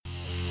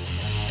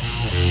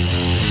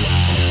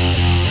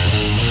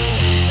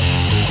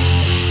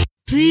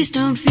Please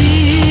don't fear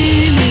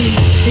me,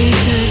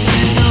 because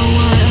I know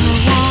what I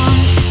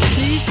want.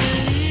 Please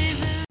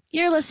believe it.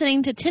 You're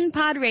listening to Tin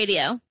Pod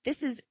Radio.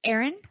 This is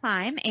Erin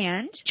Klein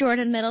and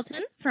Jordan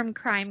Middleton from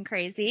Crime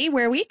Crazy,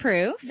 where we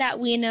prove that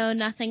we know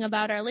nothing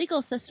about our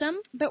legal system,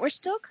 but we're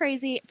still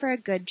crazy for a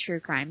good true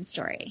crime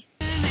story.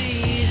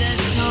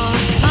 That's all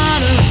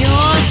part of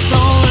your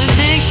soul, it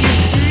makes you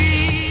freeze.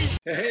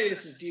 Hey,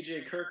 this is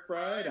DJ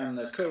Kirkbride. I'm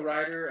the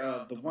co-writer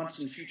of The Once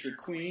and Future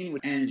Queen,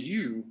 and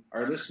you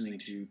are listening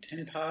to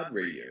Tin Pod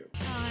Radio.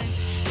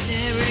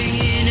 Staring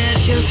in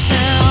at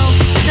yourself,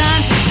 it's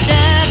time to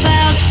step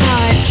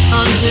outside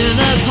onto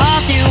the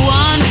path you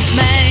once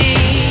made.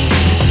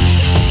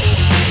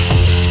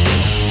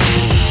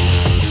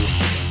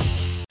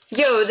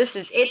 Yo, this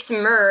is It's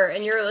Myrrh,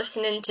 and you're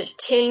listening to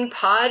Tin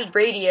Pod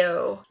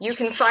Radio. You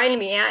can find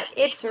me at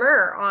It's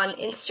Myrrh on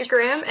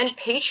Instagram and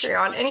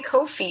Patreon and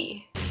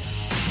Ko-fi.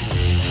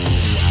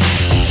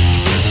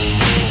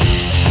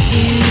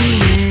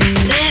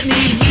 Let me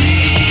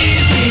hear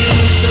you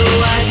so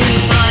I can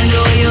find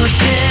all your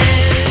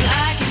tears.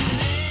 I can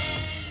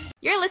live.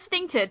 You're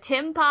listening to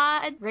Tin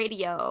Pod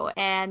Radio,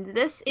 and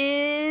this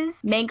is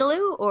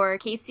Mangaloo, or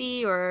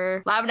Casey,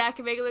 or Labnak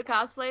and Mangaloo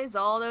Cosplays,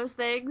 all those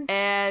things.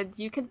 And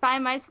you can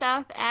find my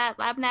stuff at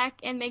Labnak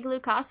and Mangaloo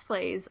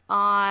Cosplays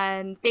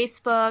on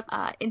Facebook,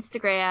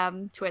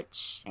 Instagram,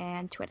 Twitch,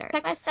 and Twitter.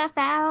 Check my stuff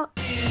out.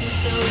 So you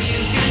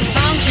can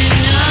function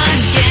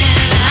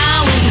again.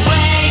 I was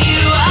where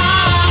you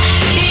are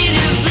in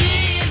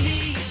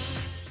oblivion.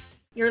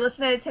 You're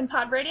listening to Tin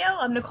Pod Radio.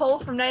 I'm Nicole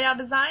from Night Owl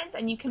Designs,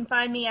 and you can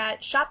find me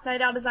at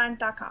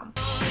shopnightowldesigns.com.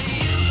 You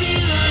feel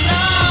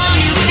alone,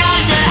 you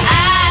got to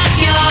ask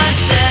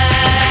yourself.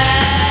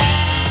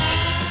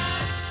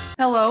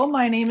 Hello,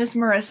 my name is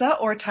Marissa,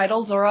 or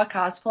Title Zora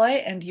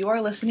Cosplay, and you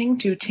are listening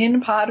to Tin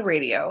Pod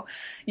Radio.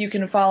 You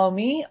can follow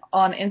me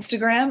on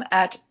Instagram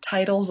at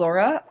Title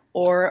Zora,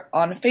 or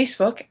on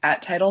Facebook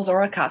at Title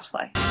Zora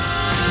Cosplay.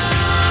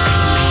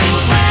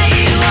 Where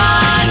you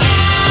are now.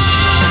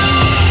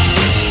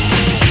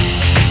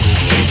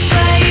 It's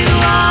where you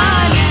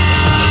are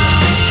now.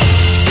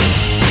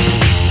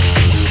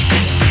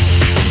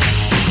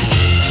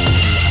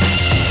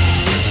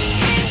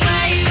 It's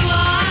where you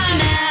are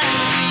now.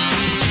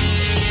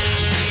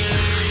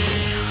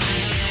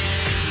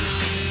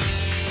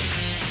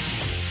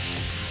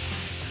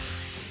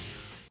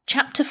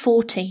 Chapter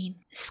 14.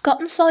 Scott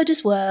and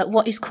Siders were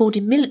what is called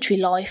in military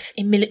life,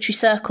 in military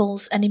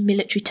circles and in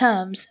military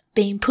terms,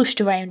 being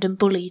pushed around and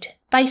bullied.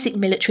 Basic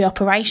military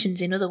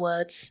operations, in other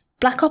words.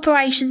 Black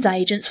operations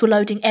agents were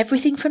loading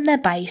everything from their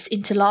base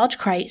into large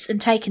crates and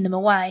taking them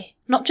away.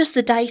 Not just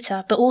the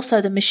data, but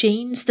also the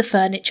machines, the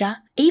furniture,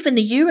 even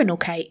the urinal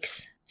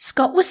cakes.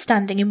 Scott was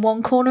standing in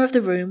one corner of the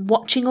room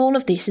watching all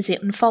of this as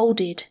it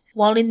unfolded,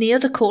 while in the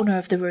other corner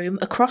of the room,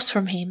 across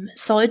from him,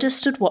 Siders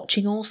stood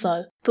watching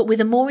also, but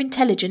with a more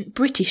intelligent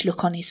British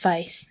look on his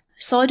face.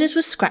 Siders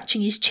was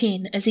scratching his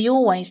chin, as he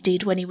always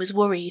did when he was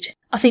worried.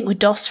 "I think we're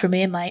DOS from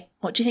here, mate.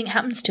 What do you think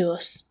happens to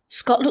us?"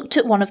 Scott looked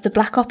at one of the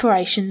Black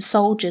Operations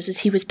soldiers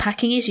as he was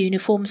packing his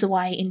uniforms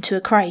away into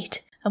a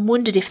crate, and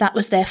wondered if that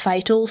was their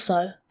fate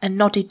also, and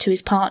nodded to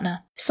his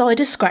partner.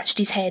 Siders scratched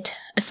his head,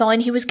 a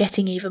sign he was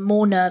getting even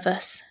more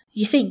nervous.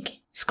 "You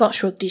think?" Scott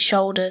shrugged his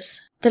shoulders.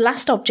 The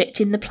last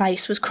object in the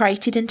place was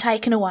crated and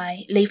taken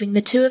away, leaving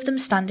the two of them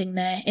standing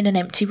there in an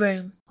empty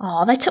room.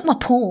 "Ah, they took my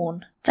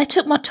porn. They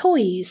took my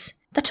toys.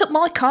 They took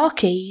my car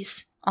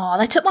keys. Ah,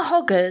 they took my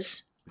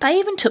hoggers. They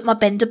even took my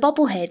Bender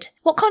bobblehead.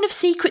 What kind of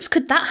secrets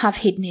could that have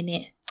hidden in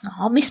it?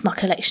 I'll miss my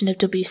collection of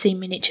WC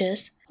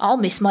miniatures. I'll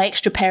miss my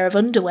extra pair of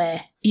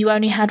underwear." "You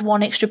only had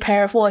one extra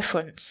pair of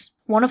Y-fronts."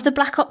 One of the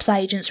Black Ops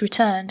agents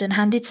returned and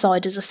handed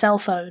Siders a cell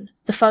phone.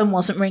 The phone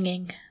wasn't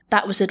ringing.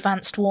 That was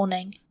advanced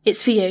warning.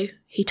 "It's for you,"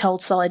 he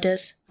told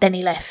Siders. Then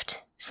he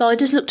left.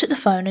 Siders looked at the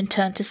phone and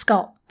turned to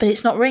Scott. "But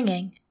it's not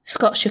ringing."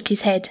 Scott shook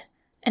his head.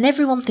 "And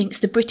everyone thinks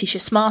the British are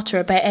smarter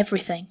about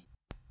everything."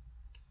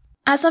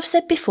 As I've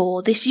said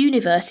before, this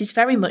universe is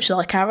very much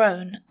like our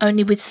own,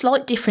 only with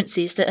slight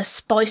differences that are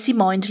spicy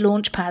mind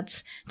launch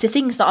pads to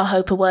things that I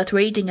hope are worth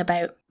reading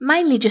about.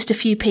 Mainly just a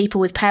few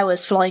people with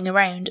powers flying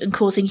around and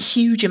causing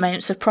huge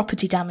amounts of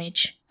property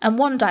damage. And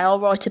one day I'll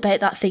write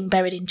about that thing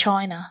buried in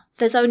China.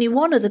 There's only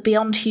one other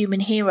beyond human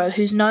hero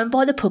who's known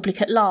by the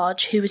public at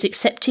large who was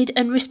accepted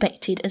and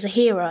respected as a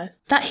hero.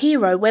 That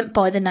hero went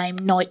by the name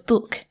Night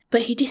Book,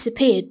 but he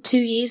disappeared 2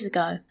 years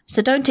ago,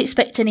 so don't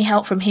expect any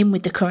help from him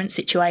with the current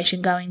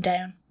situation going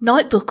down.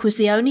 Night Book was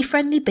the only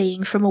friendly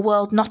being from a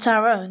world not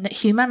our own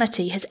that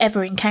humanity has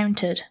ever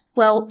encountered.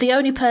 Well, the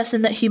only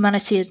person that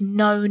humanity has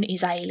known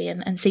is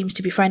alien and seems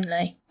to be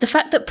friendly. The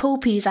fact that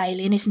Poulpy is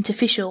alien isn't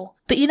official,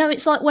 but you know,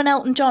 it's like when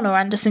Elton John or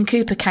Anderson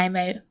Cooper came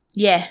out.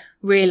 Yeah,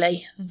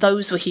 really,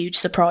 those were huge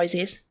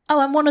surprises.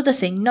 Oh, and one other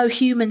thing, no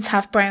humans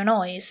have brown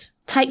eyes.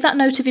 Take that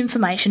note of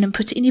information and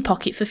put it in your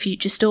pocket for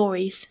future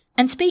stories.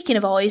 And speaking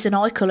of eyes and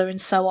eye colour and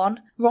so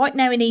on, right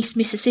now in East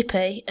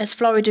Mississippi, as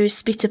Florida is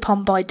spit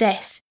upon by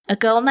death, A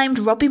girl named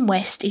Robin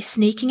West is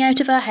sneaking out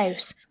of her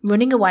house,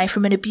 running away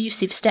from an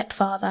abusive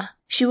stepfather.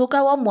 She will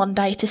go on one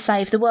day to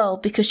save the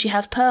world because she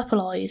has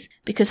purple eyes,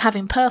 because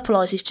having purple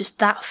eyes is just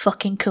that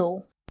fucking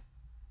cool.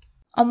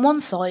 On one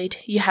side,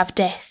 you have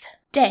Death.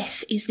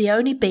 Death is the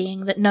only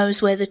being that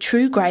knows where the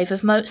true grave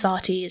of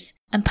Mozart is,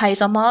 and pays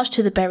homage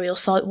to the burial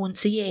site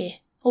once a year.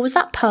 Or was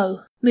that Poe?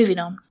 Moving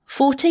on.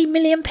 14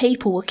 million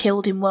people were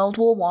killed in World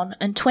War I,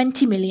 and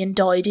 20 million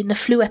died in the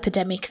flu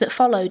epidemic that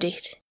followed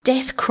it.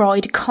 Death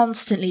cried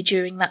constantly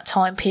during that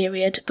time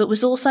period, but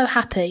was also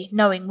happy,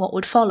 knowing what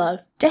would follow.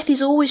 Death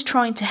is always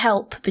trying to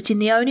help, but in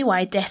the only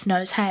way Death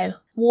knows how.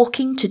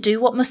 Walking to do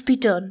what must be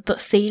done,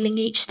 but feeling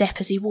each step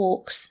as he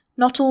walks.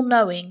 Not all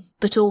knowing,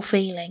 but all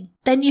feeling.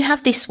 Then you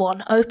have this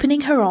one,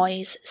 opening her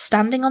eyes,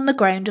 standing on the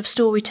ground of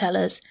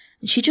storytellers,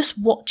 and she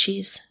just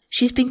watches.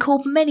 She's been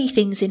called many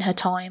things in her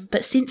time,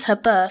 but since her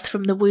birth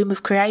from the womb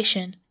of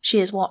creation, she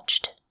has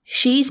watched.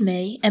 She's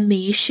me, and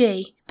me is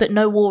she, but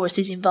no walrus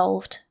is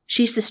involved.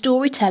 She's the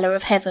storyteller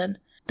of heaven,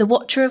 the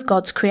watcher of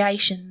God's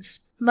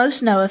creations.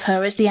 Most know of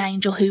her as the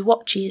angel who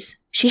watches.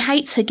 She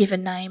hates her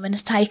given name and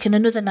has taken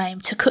another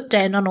name to cut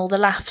down on all the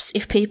laughs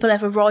if people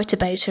ever write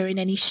about her in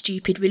any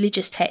stupid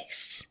religious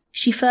texts.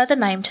 She further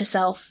named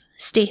herself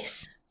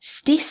Stis.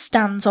 Stis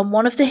stands on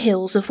one of the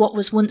hills of what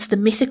was once the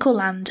mythical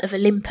land of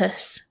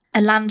Olympus.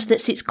 A land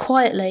that sits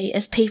quietly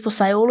as people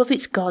say all of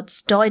its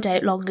gods died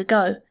out long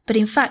ago, but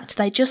in fact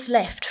they just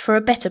left for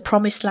a better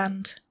promised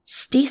land.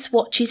 Stis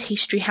watches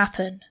history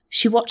happen.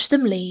 She watched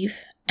them leave,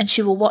 and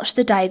she will watch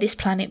the day this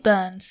planet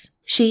burns.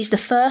 She is the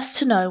first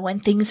to know when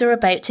things are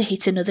about to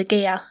hit another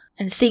gear,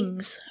 and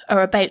things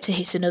are about to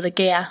hit another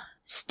gear.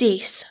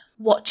 Stis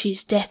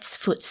watches Death's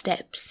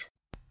footsteps.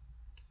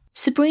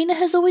 Sabrina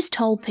has always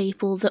told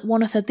people that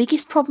one of her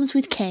biggest problems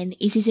with Ken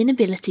is his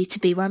inability to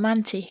be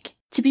romantic.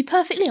 To be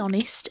perfectly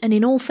honest, and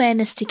in all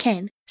fairness to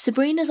Ken,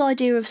 Sabrina's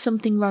idea of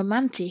something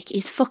romantic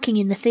is fucking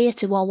in the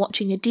theatre while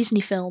watching a Disney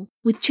film,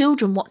 with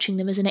children watching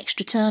them as an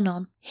extra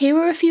turn-on. Here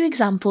are a few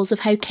examples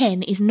of how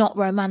Ken is not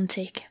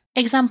romantic.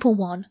 Example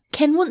 1.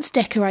 Ken once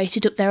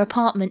decorated up their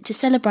apartment to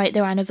celebrate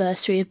their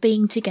anniversary of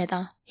being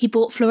together. He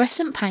bought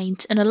fluorescent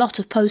paint and a lot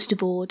of poster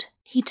board.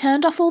 He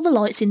turned off all the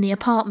lights in the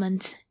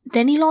apartment.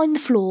 Then he lined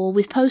the floor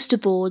with poster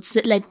boards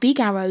that led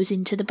big arrows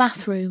into the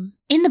bathroom.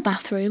 In the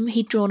bathroom,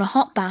 he'd drawn a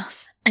hot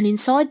bath, and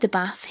inside the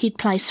bath he'd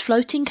placed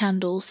floating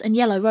candles and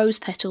yellow rose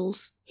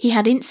petals. He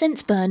had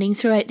incense burning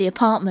throughout the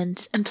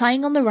apartment, and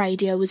playing on the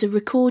radio was a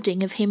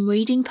recording of him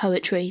reading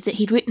poetry that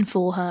he'd written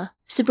for her.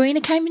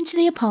 Sabrina came into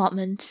the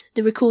apartment,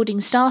 the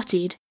recording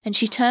started, and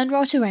she turned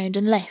right around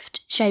and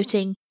left,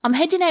 shouting, "I'm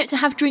heading out to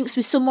have drinks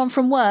with someone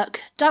from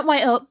work, don't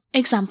wait up."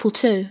 Example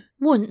 2.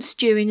 Once,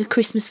 during a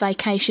Christmas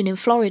vacation in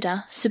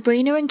Florida,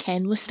 Sabrina and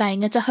Ken were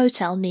staying at a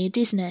hotel near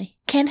Disney.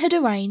 Ken had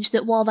arranged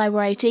that while they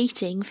were out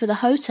eating for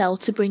the hotel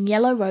to bring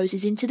yellow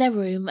roses into their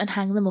room and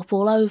hang them up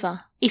all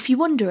over. If you're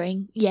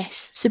wondering,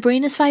 yes,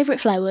 Sabrina's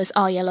favourite flowers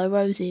are yellow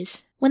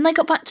roses. When they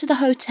got back to the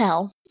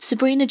hotel,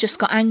 Sabrina just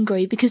got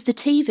angry because the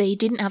TV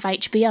didn't have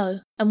HBO,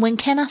 and when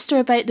Ken asked her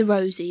about the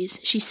roses,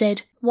 she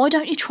said, "Why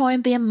don't you try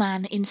and be a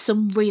man in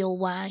some real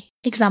way?"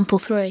 Example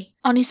 3.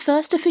 On his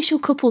first official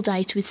couple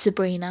date with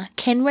Sabrina,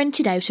 Ken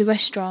rented out a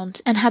restaurant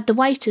and had the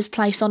waiters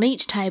place on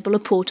each table a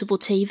portable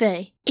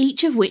TV,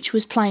 each of which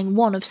was playing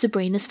one of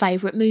Sabrina's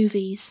favourite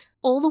movies.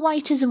 All the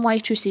waiters and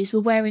waitresses were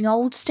wearing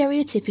old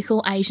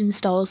stereotypical Asian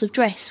styles of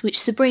dress which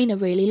Sabrina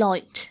really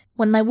liked.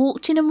 When they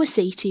walked in and were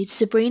seated,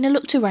 Sabrina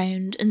looked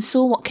around and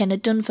saw what Ken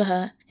had done for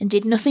her, and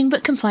did nothing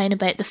but complain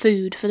about the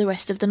food for the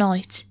rest of the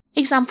night.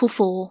 Example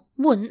 4.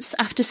 Once,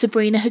 after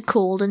Sabrina had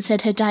called and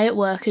said her day at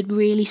work had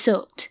really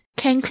sucked,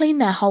 Ken cleaned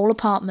their whole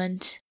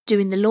apartment,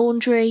 doing the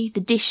laundry,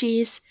 the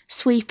dishes,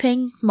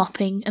 sweeping,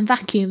 mopping and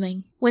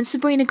vacuuming. When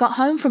Sabrina got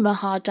home from her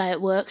hard day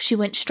at work, she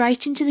went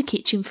straight into the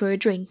kitchen for a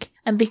drink,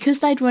 and because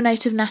they'd run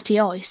out of natty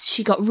ice,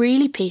 she got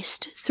really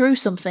pissed, threw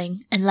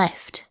something and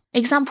left.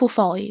 Example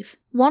 5.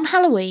 One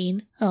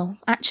Halloween... Oh,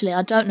 actually,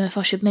 I don't know if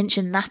I should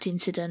mention that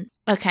incident.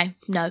 Okay,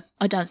 no,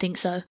 I don't think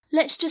so.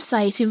 Let's just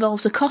say it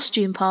involves a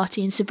costume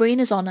party in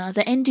Sabrina's honour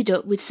that ended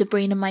up with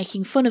Sabrina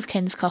making fun of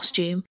Ken's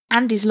costume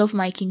and his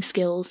love-making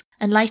skills,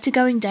 and later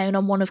going down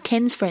on one of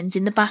Ken's friends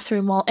in the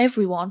bathroom while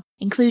everyone,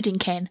 including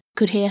Ken,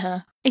 could hear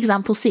her.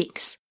 Example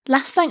 6.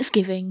 Last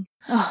Thanksgiving...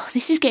 Oh,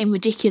 this is getting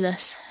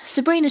ridiculous.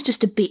 Sabrina's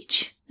just a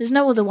bitch. There's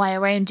no other way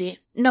around it,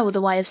 no other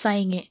way of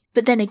saying it.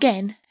 But then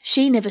again,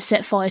 she never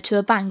set fire to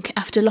a bank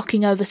after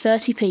locking over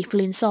 30 people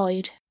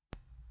inside.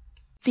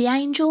 The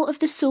Angel of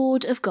the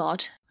Sword of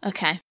God.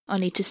 Okay, I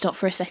need to stop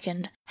for a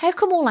second. How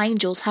come all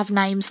angels have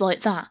names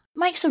like that?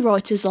 Makes a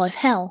writer's life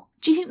hell.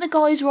 Do you think the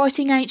guys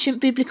writing ancient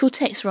biblical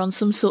texts were on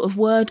some sort of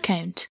word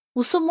count?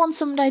 Will someone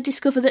someday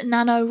discover that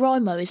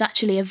NaNoWriMo is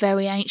actually a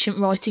very ancient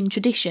writing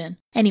tradition?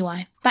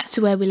 Anyway, back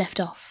to where we left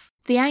off.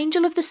 The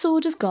Angel of the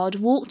Sword of God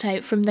walked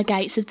out from the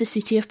gates of the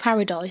City of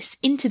Paradise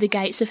into the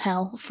gates of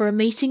Hell for a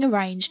meeting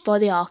arranged by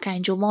the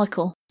Archangel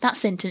Michael. That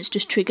sentence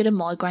just triggered a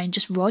migraine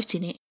just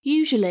writing it.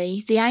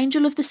 Usually, the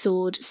Angel of the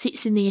Sword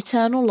sits in the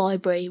Eternal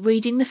Library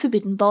reading the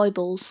Forbidden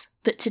Bibles.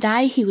 but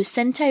today he was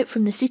sent out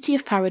from the City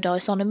of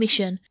Paradise on a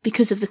mission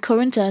because of the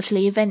current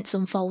earthly events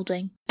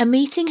unfolding. A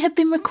meeting had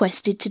been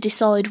requested to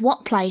decide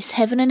what place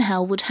heaven and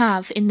hell would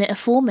have in the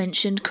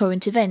aforementioned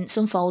current events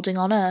unfolding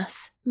on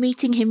earth.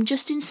 Meeting him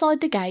just inside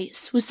the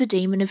gates was the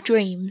Demon of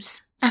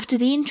Dreams. After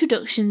the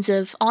introductions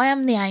of I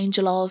am the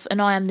angel of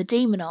and I am the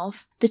demon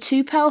of, the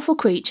two powerful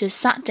creatures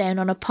sat down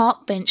on a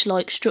park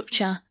bench-like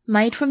structure,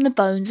 made from the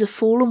bones of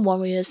fallen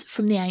warriors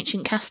from the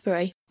ancient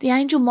Casperi. The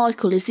angel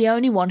Michael is the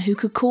only one who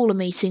could call a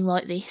meeting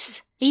like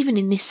this. Even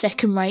in this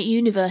second-rate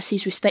universe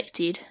he's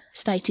respected,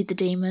 stated the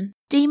demon.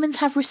 Demons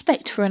have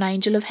respect for an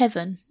angel of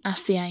heaven,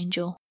 asked the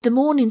angel. The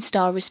Morning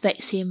Star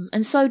respects him,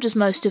 and so does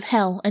most of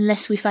hell,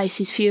 unless we face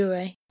his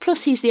fury.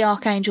 Plus he's the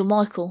Archangel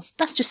Michael.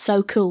 That's just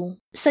so cool.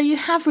 So you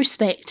have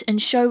respect and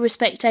show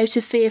respect out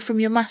of fear from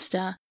your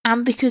master,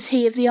 and because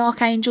he of the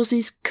Archangels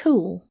is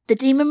cool? The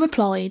demon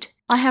replied,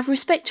 I have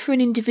respect for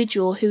an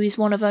individual who is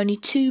one of only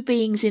 2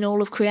 beings in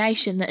all of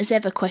creation that has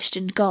ever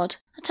questioned God.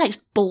 That takes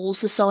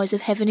balls the size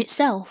of heaven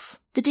itself.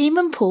 The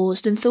demon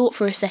paused and thought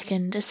for a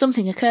second as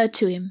something occurred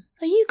to him.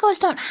 Oh, you guys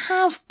don't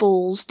have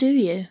balls, do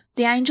you?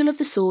 The Angel of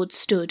the Sword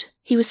stood.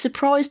 He was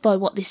surprised by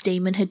what this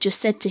demon had just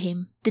said to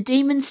him. The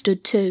demon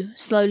stood too,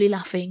 slowly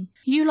laughing.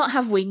 You lot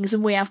have wings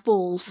and we have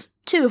balls.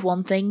 2 of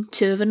one thing,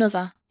 2 of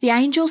another. The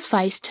angel's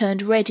face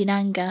turned red in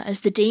anger as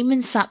the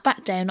demon sat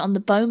back down on the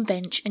bone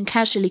bench and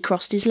casually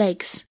crossed his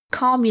legs.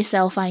 Calm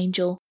yourself,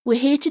 Angel. We're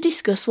here to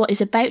discuss what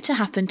is about to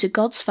happen to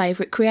God's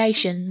favourite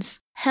creations.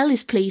 Hell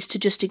is pleased to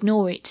just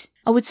ignore it.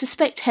 I would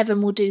suspect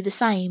heaven will do the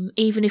same,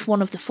 even if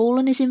one of the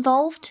fallen is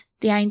involved.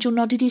 The angel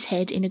nodded his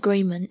head in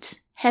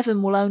agreement.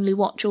 Heaven will only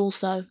watch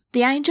also.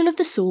 The Angel of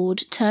the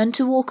Sword turned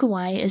to walk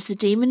away as the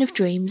Demon of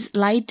Dreams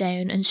laid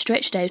down and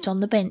stretched out on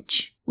the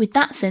bench. With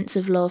that sense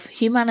of love,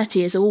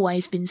 humanity has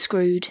always been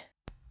screwed.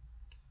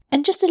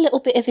 And just a little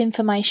bit of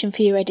information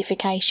for your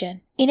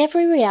edification. In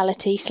every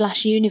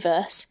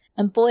reality/universe,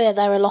 and boy are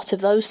there a lot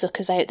of those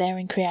suckers out there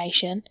in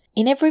creation,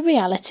 in every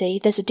reality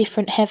there's a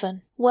different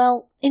heaven.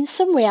 Well, in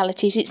some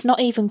realities it's not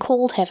even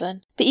called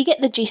heaven, but you get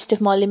the gist of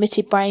my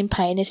limited brain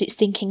pain as it's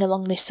thinking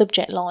along this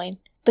subject line.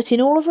 But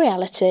in all of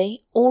reality,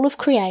 all of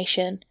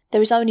creation,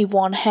 there is only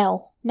one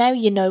hell. Now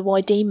you know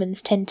why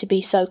demons tend to be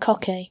so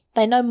cocky.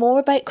 They know more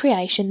about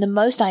creation than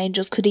most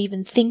angels could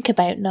even think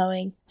about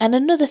knowing. And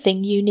another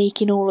thing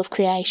unique in all of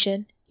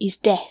creation is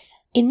death.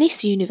 In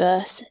this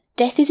universe,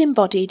 death is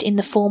embodied in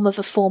the form of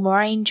a former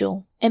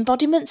angel.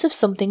 Embodiments of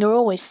something are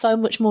always so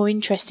much more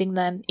interesting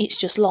than it's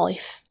just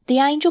life. The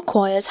angel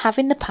choirs have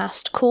in the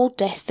past called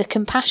death the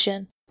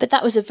Compassion, but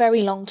that was a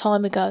very long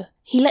time ago.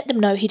 He let them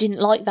know he didn't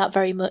like that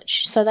very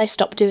much, so they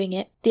stopped doing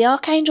it. The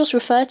archangels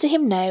refer to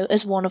him now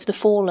as one of the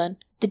fallen.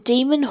 The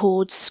demon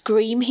hordes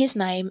scream his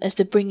name as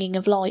the bringing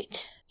of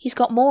light. He's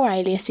got more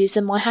aliases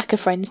than my hacker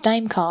friend's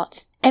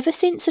Damecart. Ever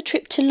since a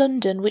trip to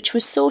London, which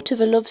was sort of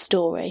a love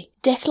story,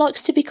 Death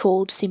likes to be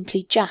called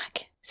simply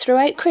Jack.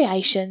 Throughout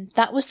creation,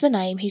 that was the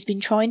name he's been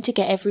trying to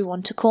get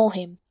everyone to call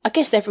him. I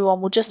guess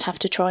everyone will just have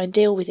to try and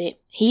deal with it.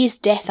 He is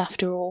Death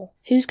after all.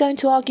 Who's going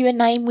to argue a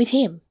name with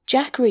him?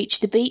 Jack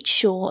reached the beach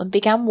shore and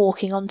began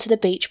walking onto the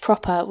beach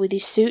proper with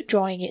his suit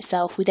drying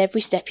itself with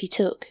every step he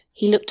took.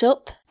 He looked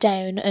up,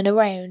 down and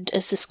around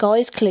as the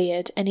skies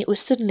cleared and it was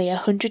suddenly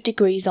 100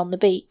 degrees on the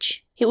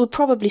beach. It would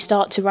probably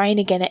start to rain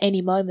again at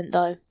any moment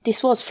though.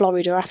 This was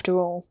Florida after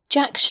all.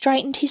 Jack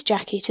straightened his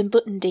jacket and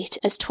buttoned it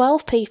as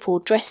 12 people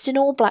dressed in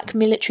all black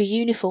military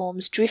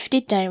uniforms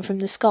drifted down from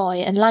the sky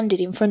and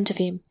landed in front of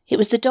him. It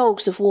was the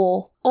dogs of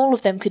war. All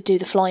of them could do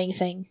the flying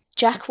thing.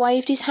 Jack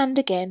waved his hand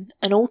again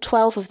and all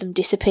 12 of them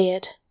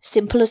disappeared.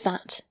 Simple as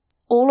that.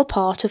 All a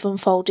part of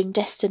unfolding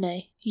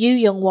destiny. You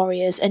young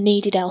warriors are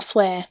needed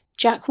elsewhere.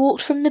 Jack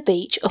walked from the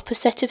beach up a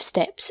set of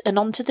steps and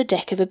onto the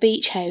deck of a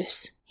beach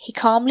house. He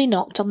calmly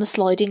knocked on the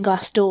sliding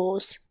glass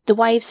doors. The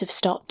waves have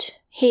stopped.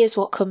 Here's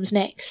what comes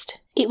next.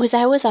 It was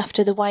hours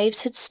after the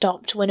waves had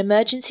stopped when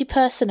emergency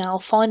personnel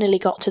finally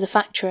got to the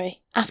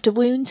factory. After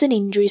wounds and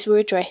injuries were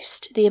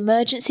addressed, the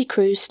emergency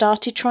crews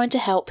started trying to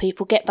help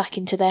people get back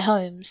into their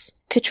homes.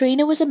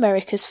 Katrina was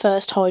America's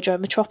first hydro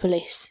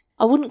metropolis.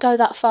 I wouldn't go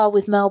that far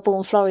with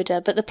Melbourne,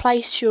 Florida, but the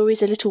place sure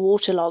is a little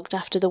waterlogged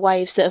after the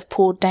waves that have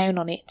poured down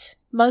on it.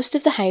 Most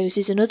of the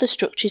houses and other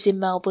structures in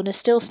Melbourne are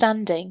still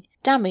standing,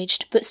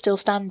 damaged but still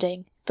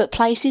standing, but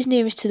places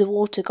nearest to the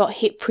water got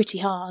hit pretty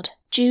hard.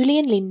 Julie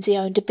and Lindsay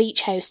owned a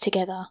beach house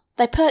together.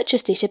 They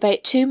purchased it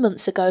about 2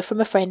 months ago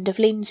from a friend of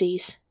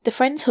Lindsay's. The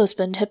friend's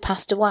husband had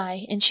passed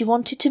away and she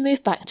wanted to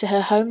move back to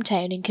her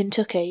hometown in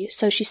Kentucky,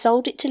 so she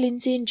sold it to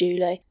Lindsay and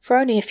Julie for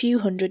only a few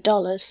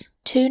 $100s.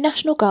 2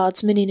 National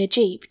Guardsmen in a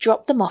jeep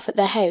dropped them off at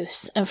their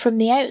house, and from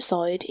the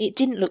outside it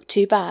didn't look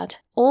too bad.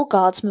 All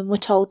guardsmen were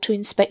told to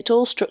inspect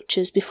all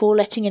structures before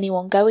letting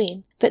anyone go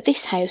in, but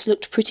this house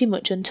looked pretty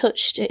much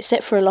untouched,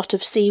 except for a lot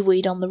of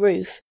seaweed on the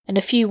roof and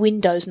a few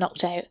windows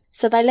knocked out,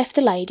 so they left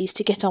the ladies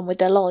to get on with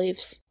their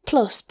lives.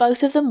 Plus,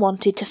 both of them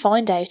wanted to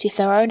find out if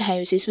their own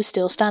houses were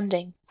still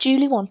standing.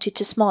 Julie wanted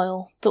to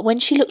smile, but when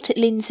she looked at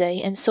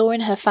Lindsay and saw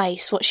in her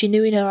face what she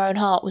knew in her own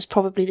heart was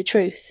probably the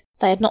truth,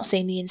 they had not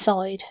seen the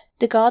inside.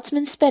 The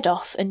guardsman sped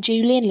off and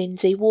Julie and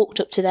Lindsay walked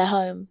up to their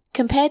home.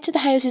 Compared to the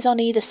houses on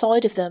either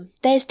side of them,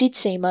 theirs did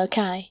seem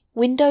okay.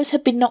 Windows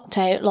had been knocked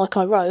out like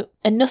I wrote,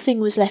 and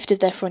nothing was left of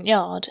their front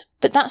yard,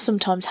 but that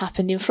sometimes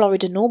happened in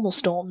Florida normal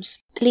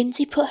storms.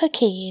 Lindsay put her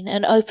key in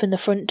and opened the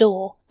front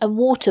door, and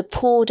water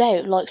poured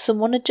out like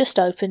someone had just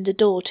opened a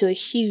door to a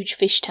huge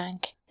fish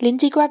tank.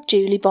 Lindsay grabbed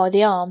Julie by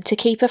the arm to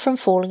keep her from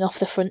falling off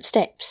the front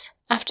steps.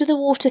 After the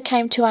water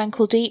came to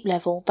ankle-deep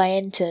level, they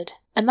entered.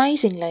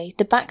 Amazingly,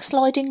 the back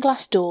sliding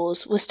glass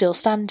doors were still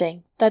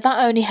standing, though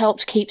that only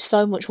helped keep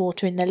so much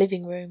water in their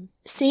living room.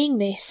 Seeing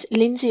this,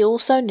 Lindsay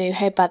also knew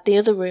how bad the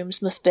other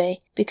rooms must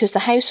be, because the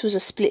house was a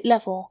split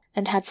level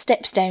and had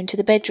steps down to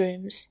the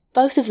bedrooms.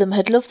 Both of them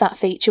had loved that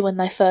feature when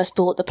they first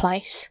bought the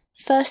place.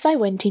 First they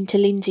went into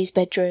Lindsay's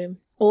bedroom.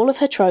 All of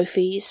her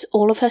trophies,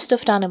 all of her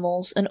stuffed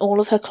animals, and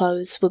all of her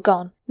clothes were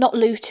gone. Not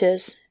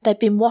looters, they'd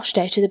been washed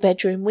out of the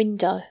bedroom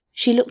window.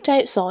 She looked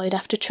outside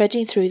after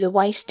treading through the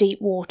waist-deep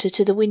water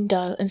to the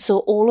window and saw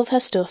all of her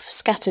stuff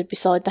scattered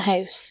beside the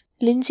house.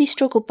 Lindsay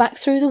struggled back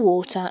through the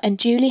water and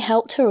Julie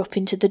helped her up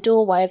into the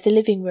doorway of the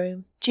living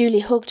room. Julie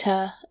hugged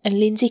her and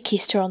Lindsay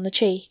kissed her on the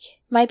cheek.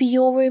 "Maybe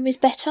your room is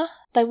better?"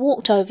 They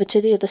walked over to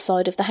the other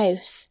side of the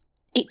house.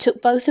 It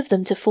took both of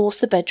them to force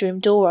the bedroom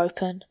door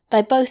open.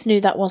 They both knew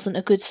that wasn't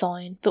a good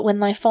sign, but when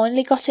they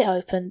finally got it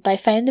open, they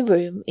found the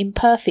room in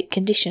perfect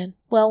condition.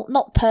 Well,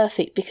 not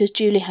perfect because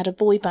Julie had a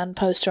boy band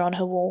poster on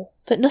her wall,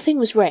 but nothing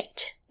was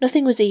wrecked.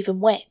 Nothing was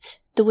even wet.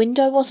 The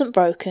window wasn't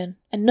broken,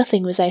 and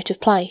nothing was out of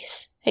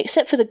place.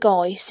 Except for the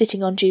guy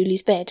sitting on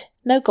Julie's bed.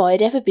 No guy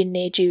had ever been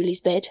near Julie's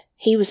bed.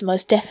 He was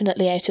most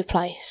definitely out of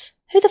place.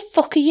 "Who the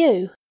fuck are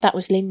you?" That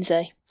was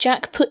Lindsay.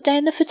 Jack put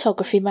down the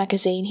photography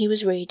magazine he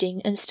was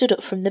reading and stood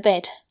up from the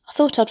bed. "I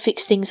thought I'd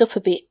fix things up a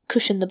bit,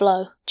 cushion the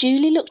blow."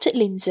 Julie looked at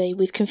Lindsay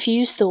with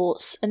confused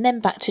thoughts and then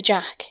back to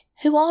Jack.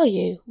 "Who are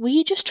you? Were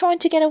you just trying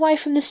to get away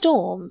from the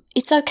storm?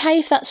 It's okay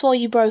if that's why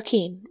you broke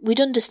in.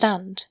 We'd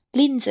understand."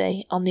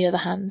 Lindsay, on the other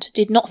hand,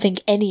 did not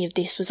think any of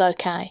this was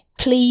okay.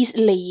 "Please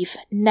leave,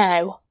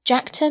 now."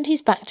 Jack turned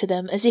his back to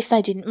them as if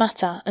they didn't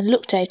matter and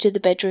looked out of the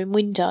bedroom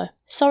window.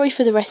 "Sorry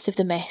for the rest of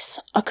the mess.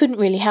 I couldn't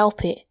really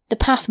help it. The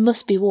path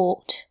must be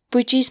walked.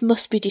 Bridges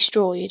must be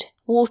destroyed.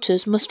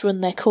 Waters must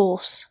run their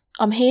course.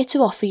 I'm here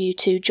to offer you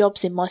 2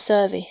 jobs in my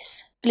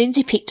service."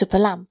 Lindsay picked up a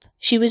lamp.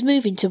 She was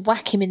moving to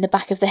whack him in the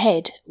back of the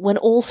head when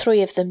all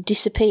 3 of them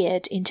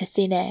disappeared into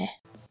thin air.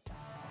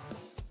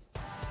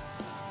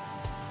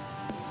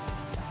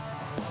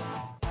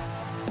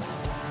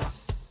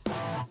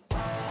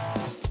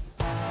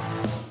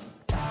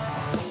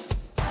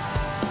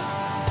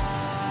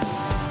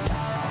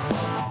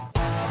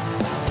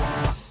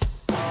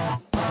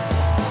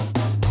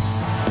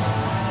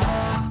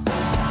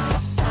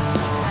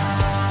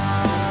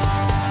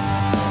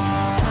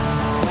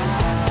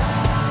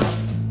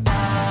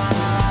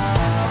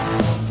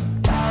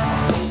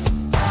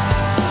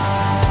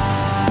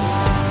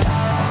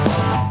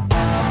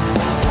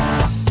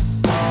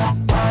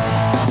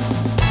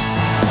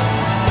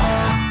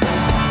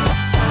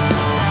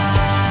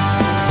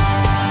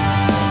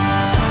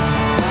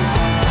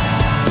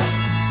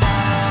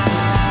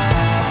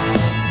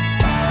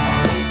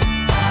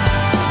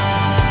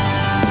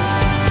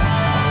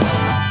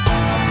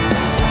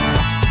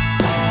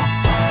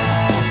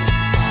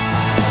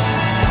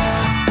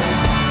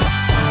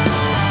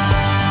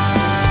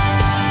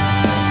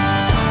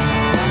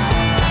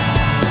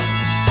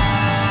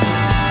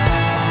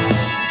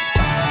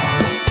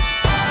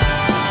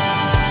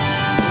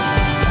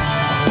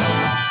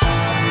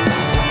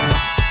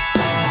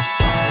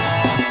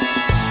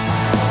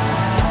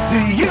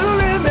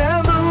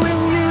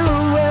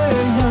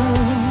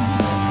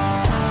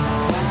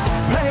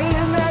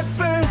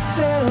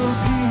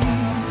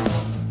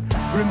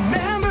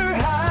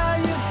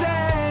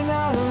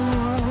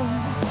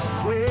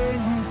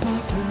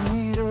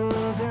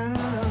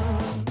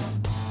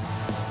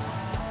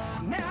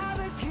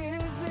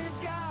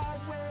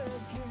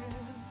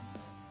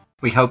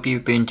 We hope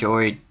you've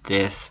enjoyed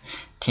this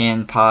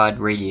 10 Pod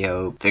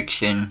Radio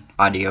fiction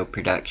audio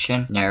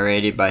production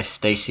narrated by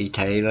Stacy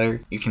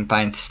Taylor. You can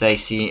find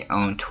Stacy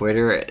on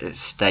Twitter at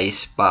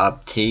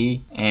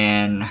StaceBobT,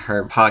 and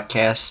her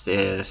podcast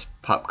is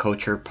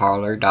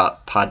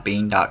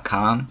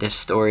popcultureparlor.podbean.com. This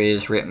story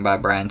is written by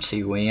Brian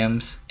C.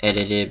 Williams,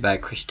 edited by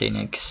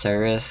Christina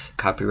Caceres,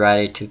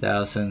 copyrighted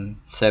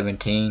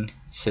 2017,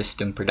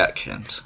 System Productions.